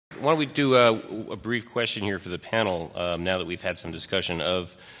don't we do a brief question here for the panel now that we've had some discussion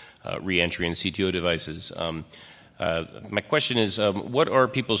of re-entry and CTO devices. My question is, what are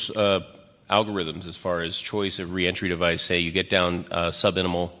people's algorithms as far as choice of re-entry device? Say you get down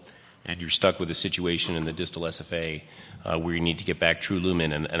subintimal and you're stuck with a situation in the distal SFA where you need to get back true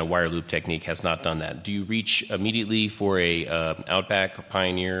lumen, and a wire loop technique has not done that. Do you reach immediately for a Outback, a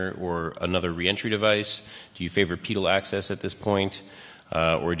Pioneer, or another re-entry device? Do you favor pedal access at this point?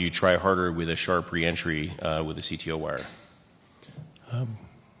 Or do you try harder with a sharp re-entry with a CTO wire?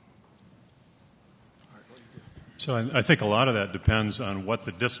 So I think a lot of that depends on what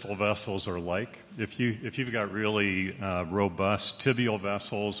the distal vessels are like. If you've got really robust tibial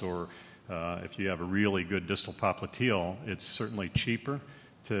vessels, or if you have a really good distal popliteal, it's certainly cheaper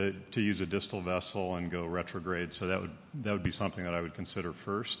to use a distal vessel and go retrograde. So that would be something that I would consider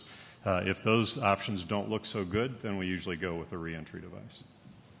first. If those options don't look so good, then we usually go with a re-entry device.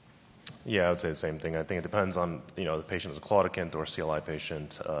 Yeah, I would say the same thing. I think it depends on the patient is a claudicant or CLI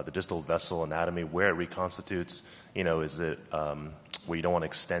patient, the distal vessel anatomy, where it reconstitutes. Is it where you don't want to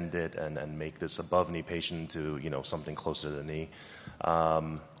extend it and make this above knee patient to something closer to the knee?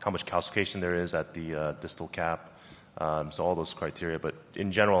 How much calcification there is at the distal cap. So all those criteria. But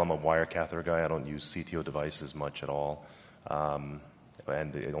in general, I'm a wire catheter guy. I don't use CTO devices much at all.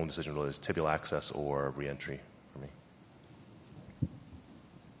 And the only decision really is tibial access or re-entry for me.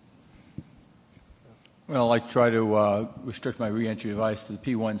 Well, I try to restrict my re-entry device to the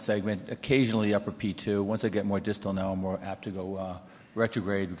P1 segment, occasionally upper P2. Once I get more distal now, I'm more apt to go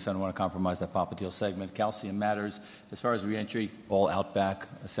retrograde because I don't want to compromise that popliteal segment. Calcium matters. As far as re-entry, all Outback,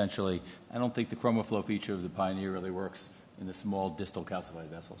 essentially. I don't think the chromoflow feature of the Pioneer really works in the small distal calcified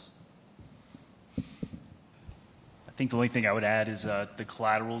vessels. I think the only thing I would add is the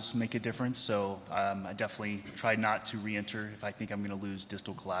collaterals make a difference. So I definitely try not to re-enter if I think I'm going to lose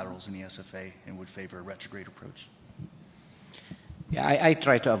distal collaterals in the SFA and would favor a retrograde approach. Yeah, I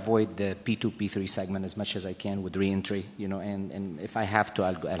try to avoid the P2, P3 segment as much as I can with re-entry, and if I have to,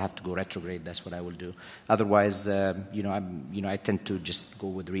 I'll have to go retrograde. That's what I will do. Otherwise, I tend to just go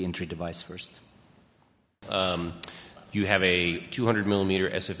with re-entry device first. You have a 200 millimeter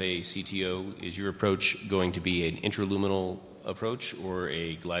SFA CTO. Is your approach going to be an intraluminal approach or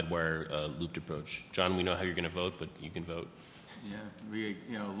a glide wire looped approach? John, we know how you're going to vote, but you can vote.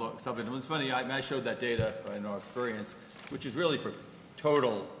 Yeah, look, something. It was funny. I showed that data in our experience, which is really for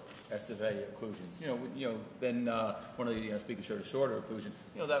total SFA occlusions. Then one of the speakers showed a shorter occlusion.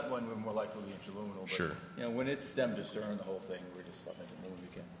 That one we're more likely to be intraluminal. But, sure. When it's stem to stern, the whole thing, we're just sucking it more than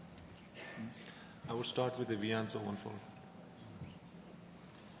we can. I would start with the Vianzo 1.4.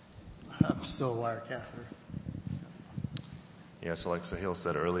 I'm still a wire catheter. Yeah, so like Sahil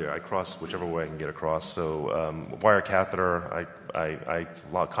said earlier, I cross whichever way I can get across. So wire catheter, I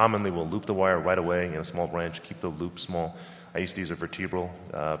commonly will loop the wire right away in a small branch, keep the loop small. I used to use a vertebral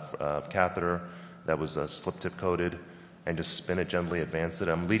catheter that was slip tip coated and just spin it gently, advance it.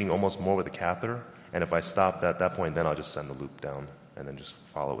 I'm leading almost more with a catheter, and if I stop at that point, then I'll just send the loop down and then just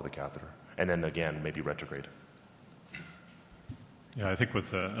follow with a catheter. And then again, maybe retrograde. Yeah, I think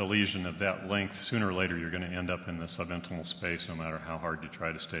with a lesion of that length, sooner or later you're going to end up in the subintimal space no matter how hard you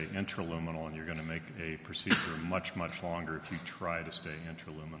try to stay intraluminal, and you're going to make a procedure much, much longer if you try to stay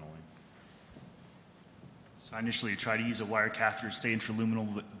intraluminally. So I initially try to use a wire catheter to stay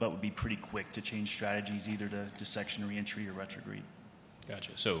intraluminal, but would be pretty quick to change strategies either to dissection, re-entry, or retrograde.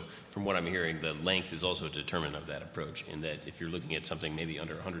 Gotcha. So from what I'm hearing, the length is also a determinant of that approach, in that if you're looking at something maybe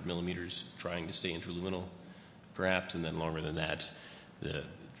under 100 millimeters, trying to stay intraluminal, perhaps, and then longer than that,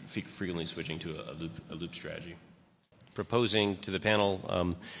 frequently switching to a loop strategy. Proposing to the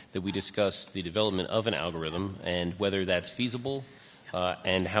panel that we discuss the development of an algorithm and whether that's feasible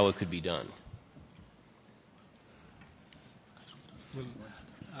and how it could be done. Well,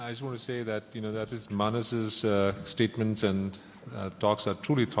 I just want to say that that is Manas's statements and talks are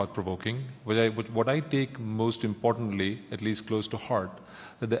truly thought-provoking. What I take most importantly, at least close to heart,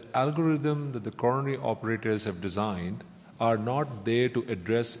 that the algorithm that the coronary operators have designed are not there to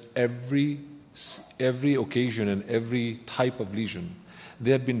address every occasion and every type of lesion.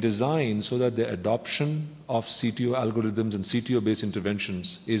 They have been designed so that the adoption of CTO algorithms and CTO-based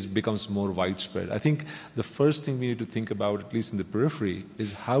interventions becomes more widespread. I think the first thing we need to think about, at least in the periphery,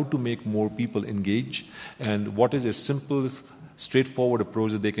 is how to make more people engage and what is a simple, straightforward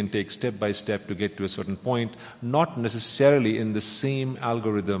approach that they can take step by step to get to a certain point, not necessarily in the same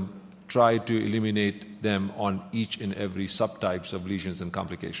algorithm try to eliminate them on each and every subtypes of lesions and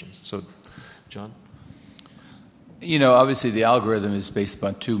complications. So, John? Obviously the algorithm is based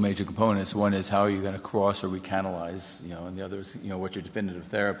upon two major components. One is how you're going to cross or recanalize, and the other is, what your definitive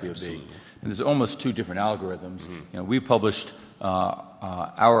therapy will be. And there's almost two different algorithms. We published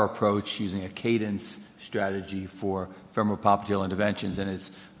our approach using a cadence strategy for FEMOROPOPITEAL interventions, and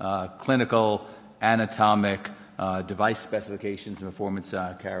it's clinical, anatomic, device specifications and performance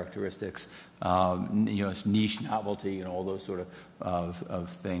characteristics, it's niche novelty and all those sort of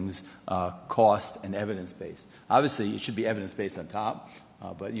things, cost and evidence-based. Obviously, it should be evidence-based on top,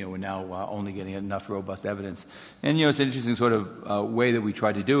 but we're now only getting enough robust evidence. And it's an interesting sort of way that we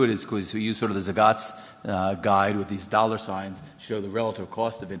try to do it is because we use sort of the Zagat's guide with these dollar signs to show the relative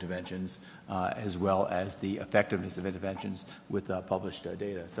cost of interventions as well as the effectiveness of interventions with published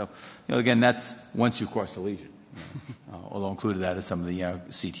data. So, again, that's once you cross the lesion. Although included that is some of the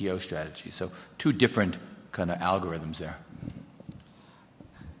CTO strategies. So two different kind of algorithms there.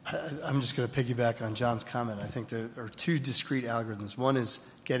 I'm just going to piggyback on John's comment. I think there are two discrete algorithms. One is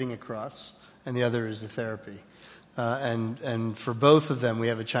getting across, and the other is the therapy. And for both of them, we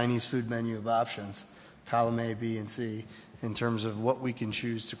have a Chinese food menu of options, column A, B, and C, in terms of what we can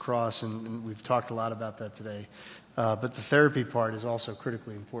choose to cross, and we've talked a lot about that today. But the therapy part is also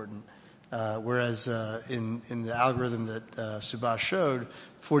critically important. Whereas in the algorithm that Subhash showed,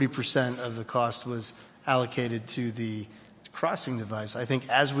 40% of the cost was allocated to the crossing device. I think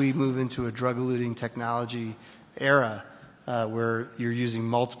as we move into a drug-eluting technology era where you're using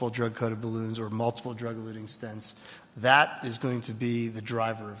multiple drug-coated balloons or multiple drug-eluting stents, that is going to be the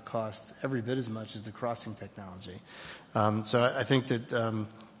driver of cost every bit as much as the crossing technology. So I think that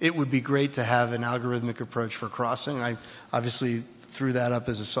it would be great to have an algorithmic approach for crossing. I obviously threw that up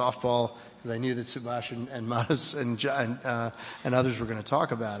as a softball because I knew that Subhash and Manas and others were going to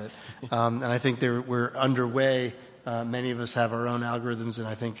talk about it. And I think we're underway. Many of us have our own algorithms, and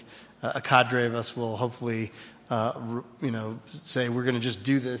I think a cadre of us will hopefully say we're going to just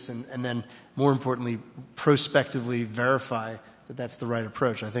do this and then, more importantly, prospectively verify that that's the right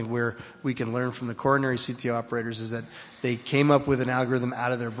approach. I think where we can learn from the coronary CTO operators is that they came up with an algorithm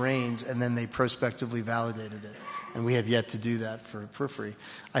out of their brains and then they prospectively validated it. And we have yet to do that for periphery.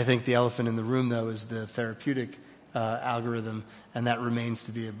 I think the elephant in the room, though, is the therapeutic algorithm, and that remains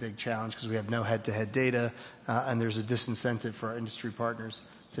to be a big challenge because we have no head-to-head data, and there's a disincentive for our industry partners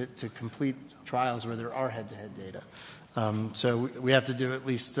to complete trials where there are head-to-head data. So we have to do at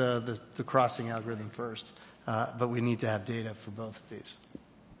least the crossing algorithm first, but we need to have data for both of these.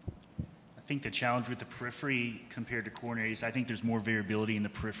 I think the challenge with the periphery compared to coronary is I think there's more variability in the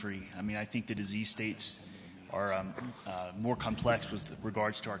periphery. I mean, I think the disease states are more complex with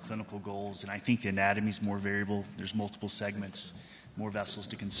regards to our clinical goals, and I think the anatomy is more variable. There's multiple segments, more vessels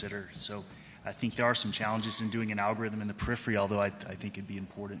to consider. So I think there are some challenges in doing an algorithm in the periphery, although I think it'd be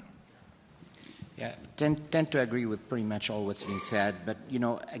important. Yeah, tend to agree with pretty much all what's been said. But,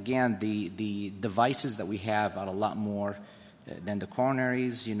 again, the devices that we have are a lot more than the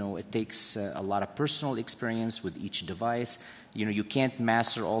coronaries. It takes a lot of personal experience with each device. You can't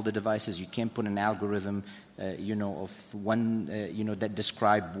master all the devices. You can't put an algorithm, of one, that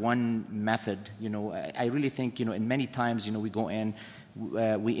describe one method. I really think, in many times, we go in,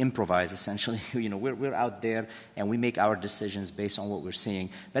 we improvise essentially. We're out there and we make our decisions based on what we're seeing.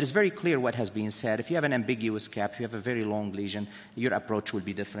 But it's very clear what has been said. If you have an ambiguous cap, if you have a very long lesion, your approach will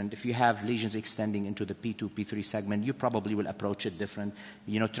be different. If you have lesions extending into the P2, P3 segment, you probably will approach it different.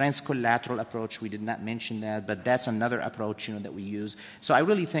 Transcollateral approach, we did not mention that, but that's another approach, that we use. So I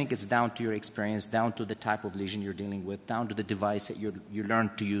really think it's down to your experience, down to the type of lesion you're dealing with, down to the device that you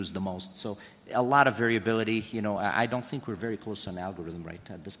learn to use the most. So a lot of variability. I don't think we're very close to an algorithm right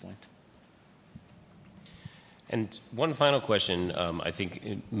at this point. And one final question. I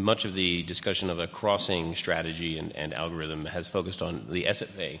think much of the discussion of a crossing strategy and algorithm has focused on the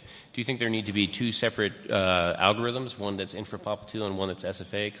SFA. Do you think there need to be two separate algorithms, one that's infrapopliteal and one that's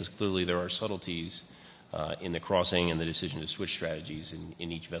SFA? Because clearly there are subtleties in the crossing and the decision to switch strategies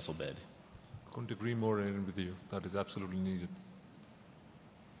in each vessel bed. Couldn't agree more, Ehrin, with you. That is absolutely needed.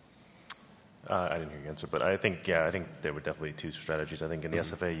 I didn't hear your answer, but I think there were definitely two strategies. I think in the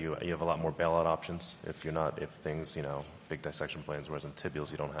SFA you have a lot more bailout options if things, big dissection plans, whereas in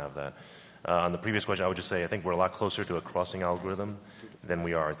tibials you don't have that. On the previous question, I would just say I think we're a lot closer to a crossing algorithm than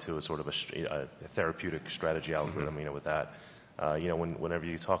we are to a sort of a therapeutic strategy algorithm, with that. Whenever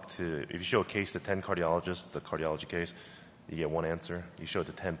you if you show a case to 10 cardiologists, a cardiology case, you get one answer. You show it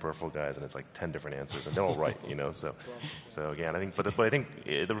to 10 peripheral guys, and it's like 10 different answers, and they're all right, So again, I think, but I think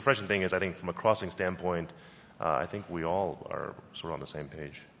the refreshing thing is, I think from a crossing standpoint, I think we all are sort of on the same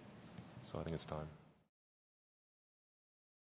page. So I think it's time.